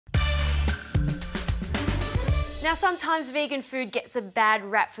Now, sometimes vegan food gets a bad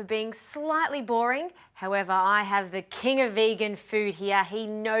rap for being slightly boring. However, I have the king of vegan food here. He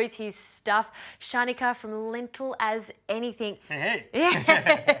knows his stuff. Shanaka from Lentil as Anything. Hey.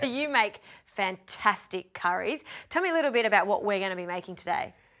 Yeah, you make fantastic curries. Tell me a little bit about what we're going to be making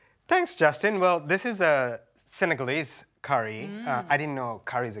today. Thanks, Justin. Well, this is a Senegalese curry. I didn't know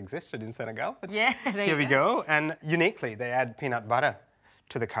curries existed in Senegal, but yeah, here we go. And uniquely, they add peanut butter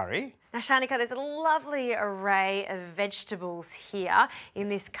to the curry. Now, Shanaka, there's a lovely array of vegetables here in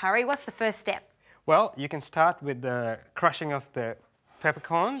this curry. What's the first step? Well, you can start with the crushing of the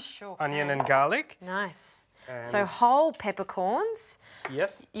peppercorns, onion and garlic. Nice. So whole peppercorns.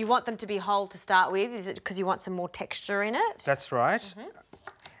 Yes. You want them to be whole to start with. Is it because you want some more texture in it? That's right.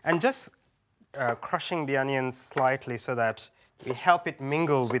 And just crushing the onions slightly so that we help it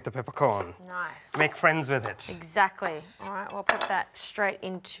mingle with the peppercorn. Nice. Make friends with it. Exactly. All right, we'll put that straight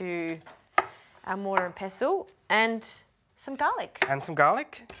into our mortar and pestle and some garlic. And some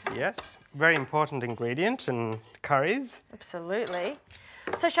garlic, yes. Very important ingredient in curries. Absolutely.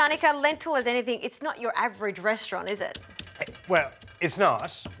 So, Shanaka, Lentil as Anything, it's not your average restaurant, is it? Well, it's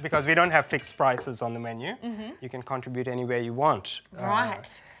not, because we don't have fixed prices on the menu. You can contribute anywhere you want.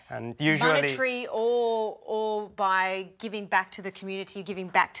 Right. And usually... Monetary or by giving back to the community, giving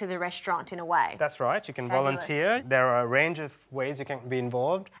back to the restaurant in a way. That's right. You can Fabulous. volunteer. There are a range of ways you can be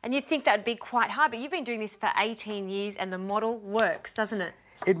involved. And you'd think that would be quite hard, but you've been doing this for 18 years and the model works, doesn't it?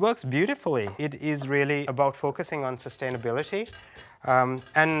 It works beautifully. It is really about focusing on sustainability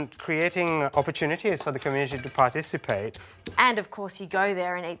and creating opportunities for the community to participate. And of course you go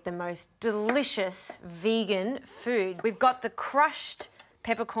there and eat the most delicious vegan food. We've got the crushed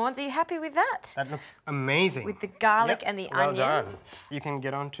peppercorns. Are you happy with that? That looks amazing. With the garlic and the onions. Well done. You can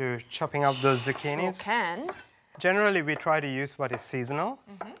get on to chopping up those zucchinis. Sure can. Generally, we try to use what is seasonal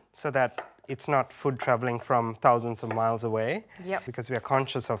so that it's not food travelling from thousands of miles away. Yep. Because we are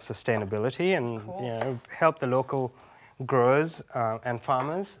conscious of sustainability and help the local growers and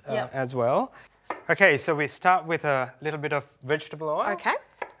farmers as well. Okay, so we start with a little bit of vegetable oil. Okay.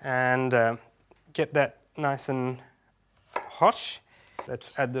 And get that nice and hot.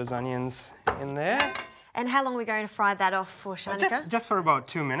 Let's add those onions in there. And how long are we going to fry that off for, Shanaka? Just for about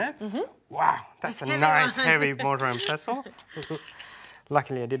 2 minutes. Wow, that's a nice heavy mortar and pestle.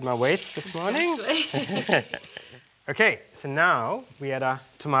 Luckily I did my weights this morning. Okay, so now we add our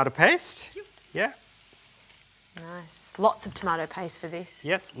tomato paste. Yeah. Nice. Lots of tomato paste for this.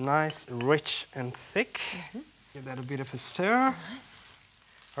 Yes, nice, rich and thick. Give that a bit of a stir. Nice.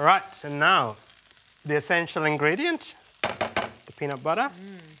 All right, so now the essential ingredient, the peanut butter.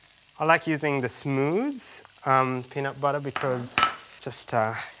 I like using the smooth peanut butter because it just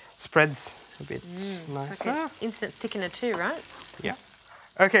spreads a bit nicer. It's like an instant thickener too, right? Yeah.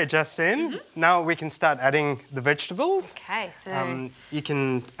 Okay, Justin, now we can start adding the vegetables. Okay, so... you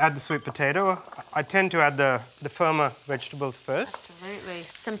can add the sweet potato. I tend to add the firmer vegetables first. Absolutely.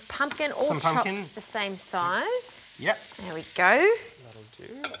 Some pumpkin, all chopped the same size. Yep. There we go. That'll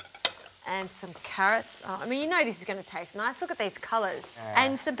do. And some carrots. Oh, I mean, you know this is going to taste nice. Look at these colours.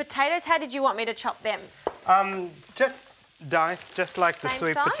 And some potatoes. How did you want me to chop them? Just diced, just like the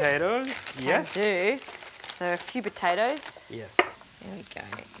sweet potatoes. Yes. Can do. So a few potatoes. Yes. There we go.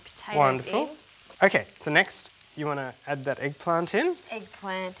 Potatoes Wonderful. in. Okay, so next you want to add that eggplant in.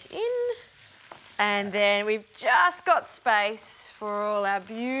 Eggplant in. And then we've just got space for all our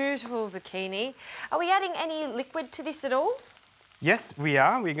beautiful zucchini. Are we adding any liquid to this at all? Yes, we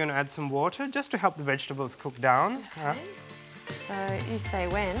are. We're going to add some water just to help the vegetables cook down. Okay. So you say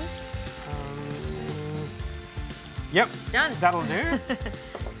when? Yep. Done. That'll do.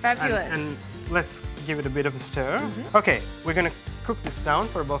 Fabulous. And let's give it a bit of a stir. Okay, we're going to cook this down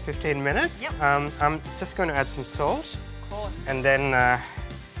for about 15 minutes. Yep. I'm just going to add some salt. Of course. And then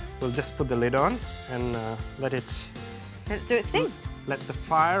we'll just put the lid on and let it do its thing. Let the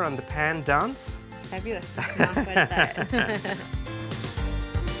fire on the pan dance. Fabulous. That's a nice way to say it.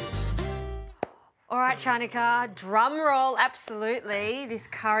 All right, Shanaka, drum roll, absolutely. This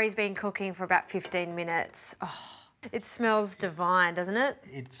curry's been cooking for about 15 minutes. Oh, it smells divine, doesn't it?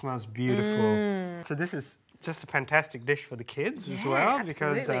 It smells beautiful. So this is just a fantastic dish for the kids as well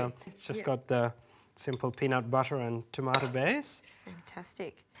because it's just got the simple peanut butter and tomato base.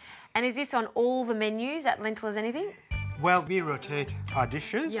 Fantastic. And is this on all the menus at Lentil as Anything? Well, we rotate our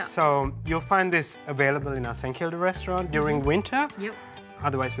dishes, so you'll find this available in our St Kilda restaurant during winter. Yep.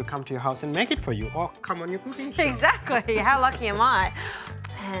 Otherwise, we'll come to your house and make it for you, or come on your cooking show. Exactly. How lucky am I?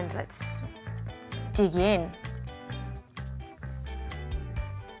 And let's dig in.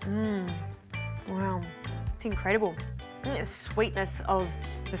 Wow, it's incredible. The sweetness of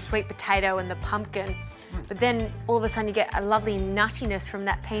the sweet potato and the pumpkin but then all of a sudden you get a lovely nuttiness from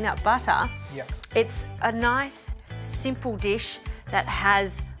that peanut butter. Yeah. It's a nice, simple dish that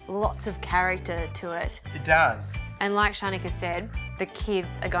has lots of character to it. It does. And like Shanaka said, the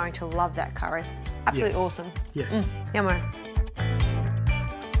kids are going to love that curry. Absolutely Yes. awesome. Yes. Yummo.